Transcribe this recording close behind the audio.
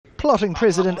plotting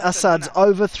President Assad's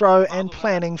overthrow and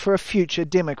planning for a future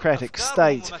democratic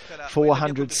state.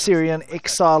 400 Syrian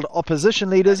exiled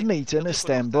opposition leaders meet in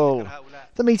Istanbul.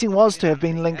 The meeting was to have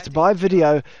been linked by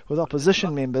video with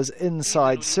opposition members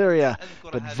inside Syria,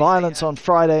 but violence on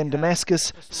Friday in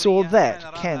Damascus saw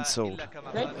that cancelled.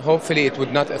 Hopefully it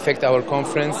would not affect our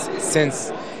conference,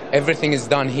 since everything is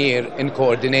done here in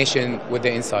coordination with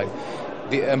the inside.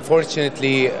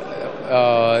 Unfortunately,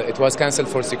 it was cancelled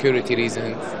for security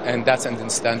reasons, and that's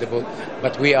understandable,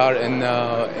 but we are in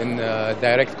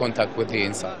direct contact with the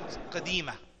inside.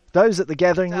 Those at the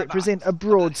gathering represent a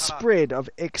broad spread of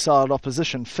exiled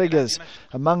opposition figures,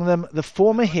 among them the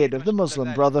former head of the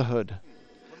Muslim Brotherhood.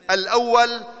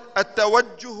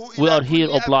 We are here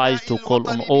obliged to call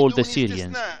on all the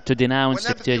Syrians to denounce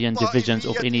sectarian divisions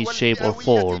of any shape or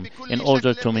form in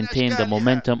order to maintain the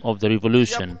momentum of the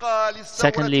revolution.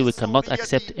 Secondly, we cannot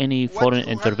accept any foreign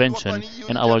intervention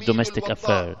in our domestic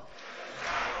affairs.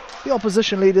 The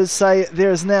opposition leaders say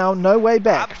there is now no way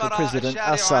back for President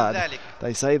Assad.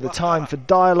 They say the time for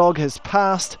dialogue has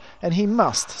passed and he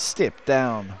must step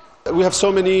down. We have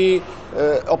so many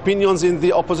opinions in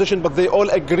the opposition, but they all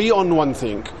agree on one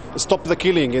thing: stop the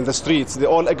killing in the streets. They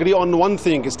all agree on one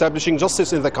thing: establishing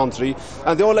justice in the country.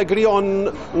 And they all agree on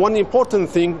one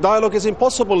important thing: dialogue is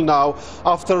impossible now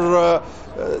after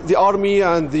the army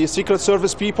and the Secret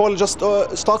Service people just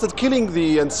started killing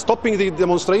and stopping the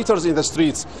demonstrators in the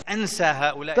streets.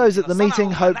 Those at the meeting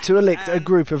hope to elect a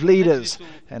group of leaders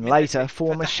and later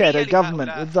form a shadow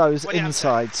government with those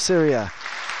inside Syria.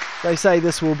 They say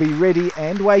this will be ready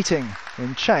and waiting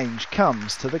when change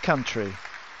comes to the country.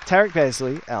 Tarek,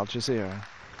 Bazley, Al Jazeera.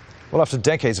 Well, after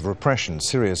decades of repression,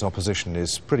 Syria's opposition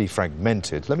is pretty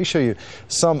fragmented. Let me show you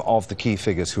some of the key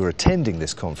figures who are attending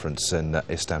this conference in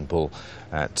Istanbul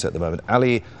at the moment.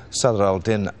 Ali Sadr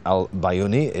al-Din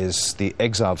al-Bayuni is the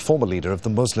exiled former leader of the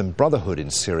Muslim Brotherhood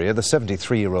in Syria. The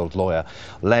 73-year-old lawyer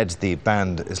led the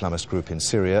banned Islamist group in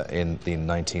Syria in the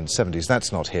 1970s.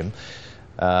 That's not him.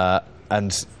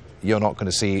 And you're not going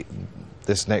to see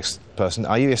this next person,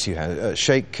 are you? Yes, you have.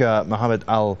 Sheikh Mohammed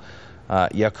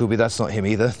al-Yaqoubi, that's not him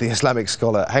either, the Islamic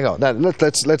scholar. Hang on, now,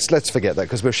 let's forget that,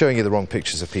 because we're showing you the wrong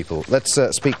pictures of people. Let's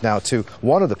speak now to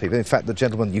one of the people, in fact, the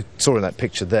gentleman you saw in that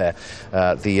picture there,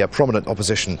 the prominent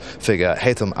opposition figure,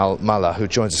 Haytham al-Mallah, who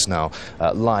joins us now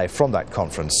live from that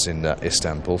conference in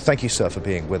Istanbul. Thank you, sir, for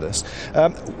being with us.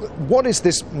 What is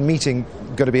this meeting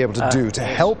going to be able to do to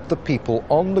help the people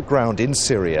on the ground in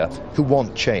Syria who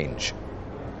want change?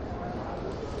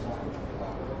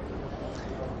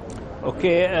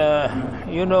 Okay,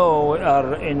 you know, we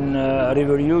are in a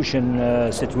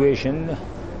revolution situation.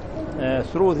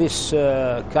 Through this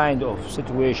kind of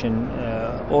situation,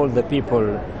 all the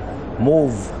people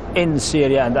move in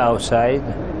Syria and outside.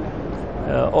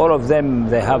 All of them,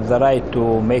 they have the right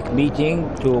to make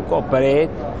meeting, to cooperate,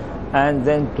 and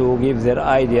then to give their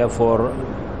idea for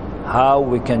how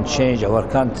we can change our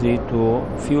country to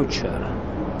future.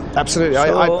 Absolutely.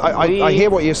 So I hear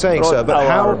what you're saying, sir, but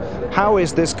how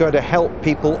is this going to help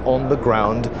people on the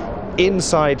ground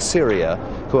inside Syria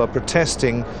who are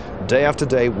protesting day after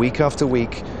day, week after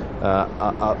week,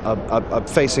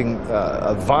 facing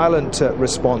a violent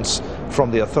response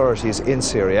from the authorities in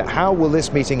Syria? How will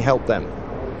this meeting help them?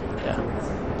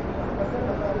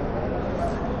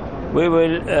 We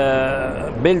will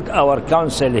build our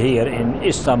council here in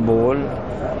Istanbul,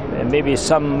 maybe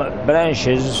some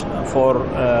branches for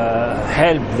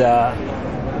help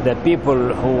the people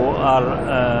who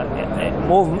are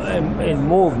in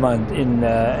movement in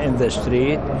the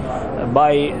street,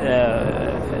 by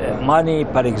money,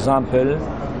 for example,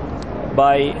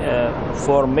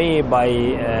 for me,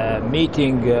 by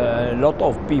meeting a lot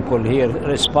of people here,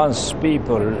 response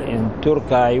people in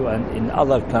Turkey and in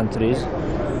other countries,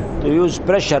 to use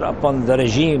pressure upon the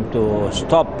regime to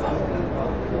stop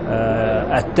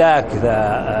attack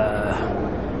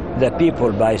the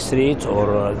people by streets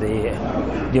or the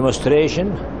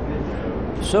demonstration.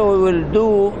 So we will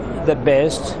do the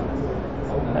best.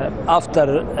 After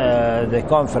the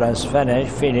conference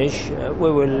finish,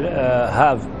 we will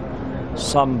have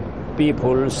some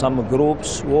people, some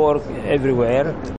groups work everywhere.